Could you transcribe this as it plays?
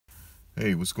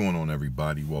Hey, what's going on,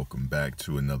 everybody? Welcome back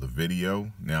to another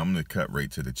video. Now I'm going to cut right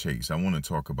to the chase. I want to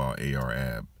talk about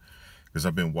AR because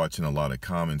I've been watching a lot of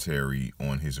commentary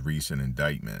on his recent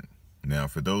indictment. Now,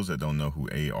 for those that don't know who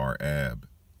AR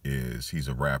is, he's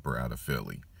a rapper out of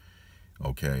Philly.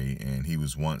 Okay, and he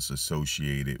was once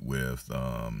associated with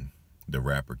the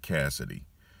rapper Cassidy,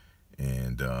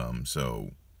 and so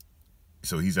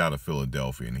he's out of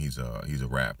Philadelphia, and he's a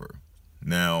rapper.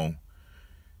 Now,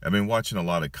 I've been watching a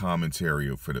lot of commentary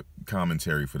for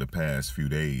the past few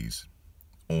days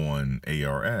on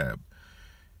AR,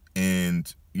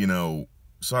 and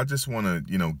so I just want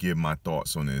to give my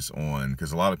thoughts on this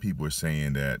because a lot of people are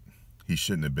saying that he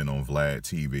shouldn't have been on Vlad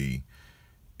TV,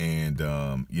 and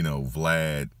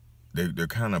Vlad, they're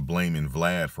kind of blaming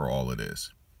Vlad for all of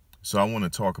this. So I want to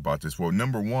talk about this. Well,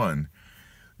 number one,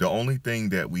 the only thing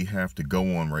that we have to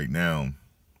go on right now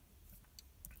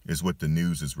is what the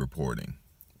news is reporting.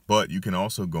 But you can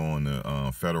also go on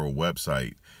the federal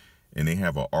website, and they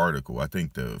have an article. I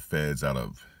think the feds out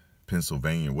of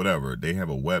Pennsylvania, whatever, they have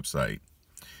a website,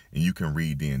 and you can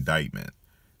read the indictment.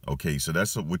 Okay, so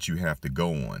that's what you have to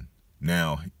go on.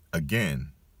 Now,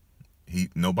 again,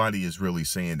 nobody is really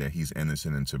saying that he's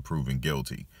innocent until proven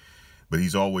guilty, but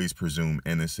he's always presumed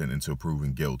innocent until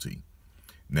proven guilty.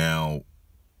 Now,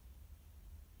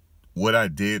 what I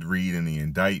did read in the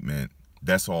indictment,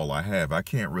 that's all I have. I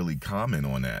can't really comment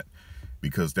on that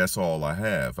because that's all I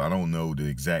have. I don't know the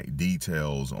exact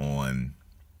details on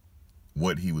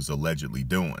what he was allegedly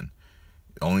doing.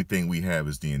 The only thing we have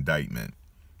is the indictment.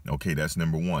 Okay, that's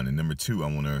number one. And number two,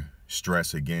 I want to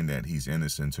stress again that he's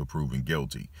innocent until proven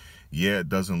guilty. Yeah, it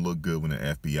doesn't look good when the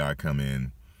FBI come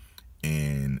in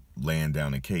and land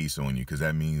down a case on you, because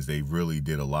that means they really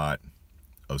did a lot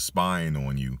of spying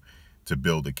on you to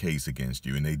build a case against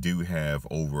you, and they do have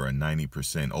over a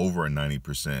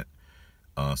 90%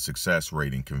 success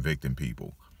rate in convicting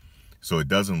people. So it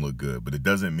doesn't look good, but it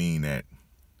doesn't mean that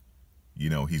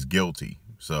he's guilty.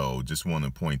 So just want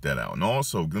to point that out. And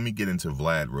also, let me get into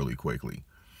Vlad really quickly.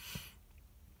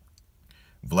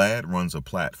 Vlad runs a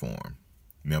platform.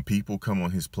 Now, people come on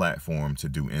his platform to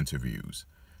do interviews.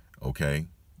 Okay,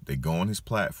 they go on his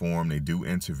platform, they do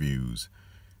interviews.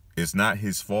 It's not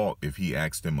his fault if he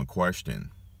asks them a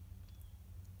question.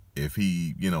 If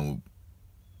he,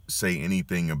 say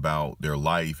anything about their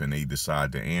life and they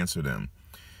decide to answer them,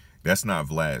 that's not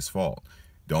Vlad's fault.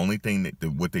 The only thing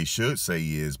what they should say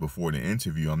is, before the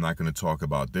interview, I'm not going to talk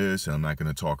about this and I'm not going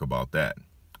to talk about that.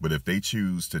 But if they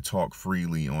choose to talk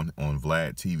freely on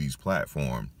Vlad TV's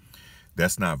platform,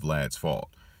 that's not Vlad's fault.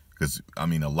 Because, I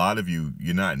mean, a lot of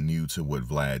you're not new to what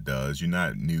Vlad does. You're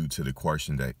not new to the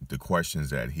questions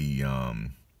that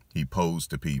he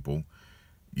posed to people.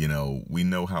 We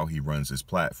know how he runs his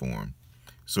platform.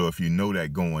 So if you know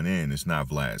that going in, it's not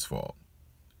Vlad's fault.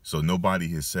 So nobody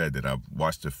has said that. I've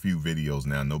watched a few videos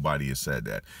now. Nobody has said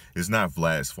that. It's not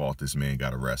Vlad's fault this man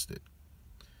got arrested.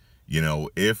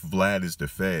 If Vlad is the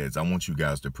feds, I want you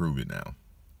guys to prove it now.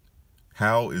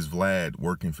 How is Vlad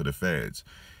working for the feds?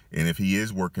 And if he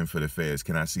is working for the feds,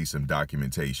 can I see some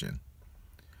documentation?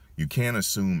 You can't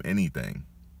assume anything.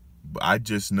 But I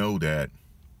just know that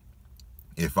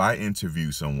if I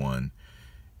interview someone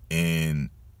and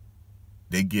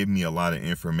they give me a lot of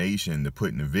information to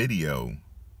put in the video,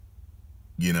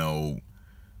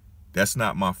 that's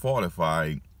not my fault if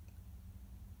I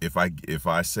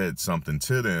said something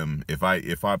to them, if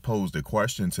I posed a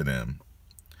question to them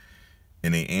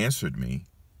and they answered me,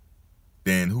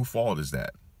 then whose fault is that?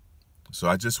 So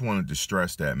I just wanted to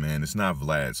stress that, man, it's not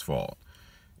Vlad's fault.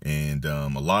 And a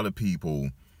lot of people,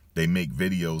 they make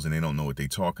videos and they don't know what they're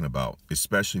talking about,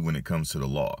 especially when it comes to the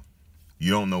law.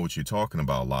 You don't know what you're talking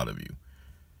about, a lot of you.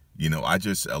 I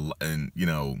just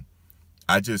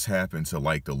happen to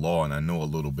like the law, and I know a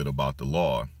little bit about the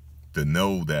law to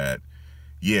know that,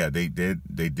 yeah, they did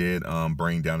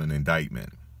bring down an indictment.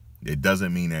 It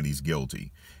doesn't mean that he's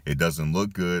guilty. It doesn't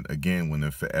look good. Again, when the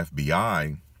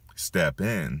FBI step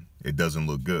in, it doesn't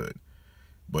look good.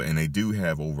 And they do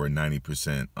have over a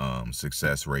 90%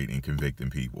 success rate in convicting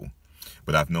people.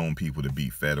 But I've known people to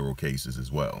beat federal cases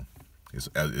as well. It's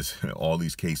all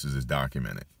these cases is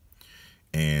documented.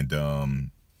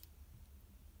 And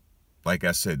like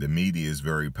I said, the media is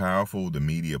very powerful. The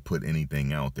media put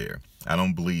anything out there. I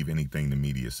don't believe anything the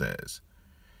media says.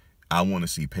 I want to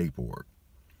see paperwork.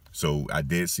 So I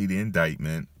did see the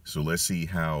indictment. So let's see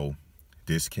how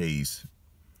this case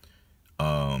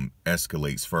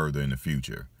escalates further in the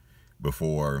future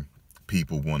before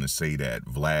people want to say that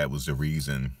Vlad was the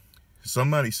reason.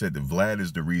 Somebody said that Vlad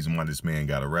is the reason why this man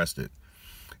got arrested.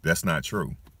 That's not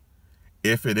true.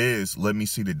 If it is, let me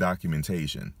see the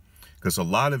documentation. Because a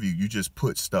lot of you just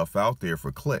put stuff out there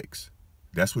for clicks.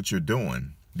 That's what you're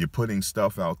doing. You're putting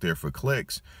stuff out there for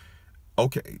clicks.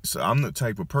 Okay, so I'm the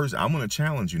type of person, I'm going to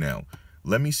challenge you now.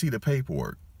 Let me see the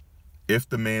paperwork. If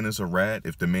the man is a rat,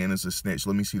 if the man is a snitch,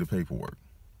 let me see the paperwork.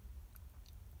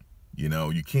 You know,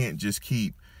 you can't just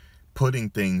keep putting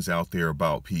things out there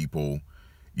about people.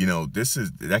 You know,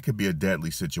 that could be a deadly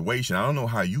situation. I don't know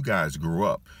how you guys grew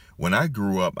up. When I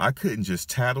grew up, I couldn't just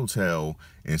tattletale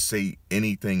and say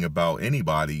anything about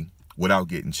anybody without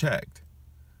getting checked.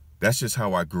 That's just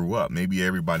how I grew up. Maybe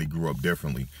everybody grew up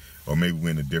differently, or maybe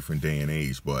we're in a different day and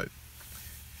age. But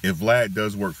if Vlad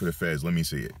does work for the feds, let me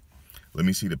see it. Let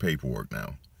me see the paperwork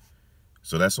now.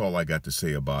 So that's all I got to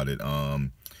say about it.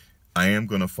 I am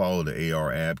going to follow the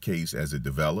AR Ab case as it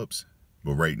develops.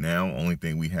 But right now, only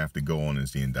thing we have to go on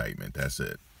is the indictment. That's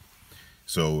it.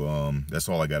 So that's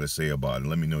all I got to say about it.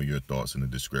 Let me know your thoughts in the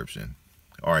description.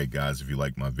 All right, guys, if you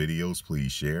like my videos,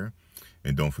 please share.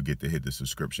 And don't forget to hit the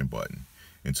subscription button.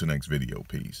 Until next video,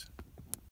 peace.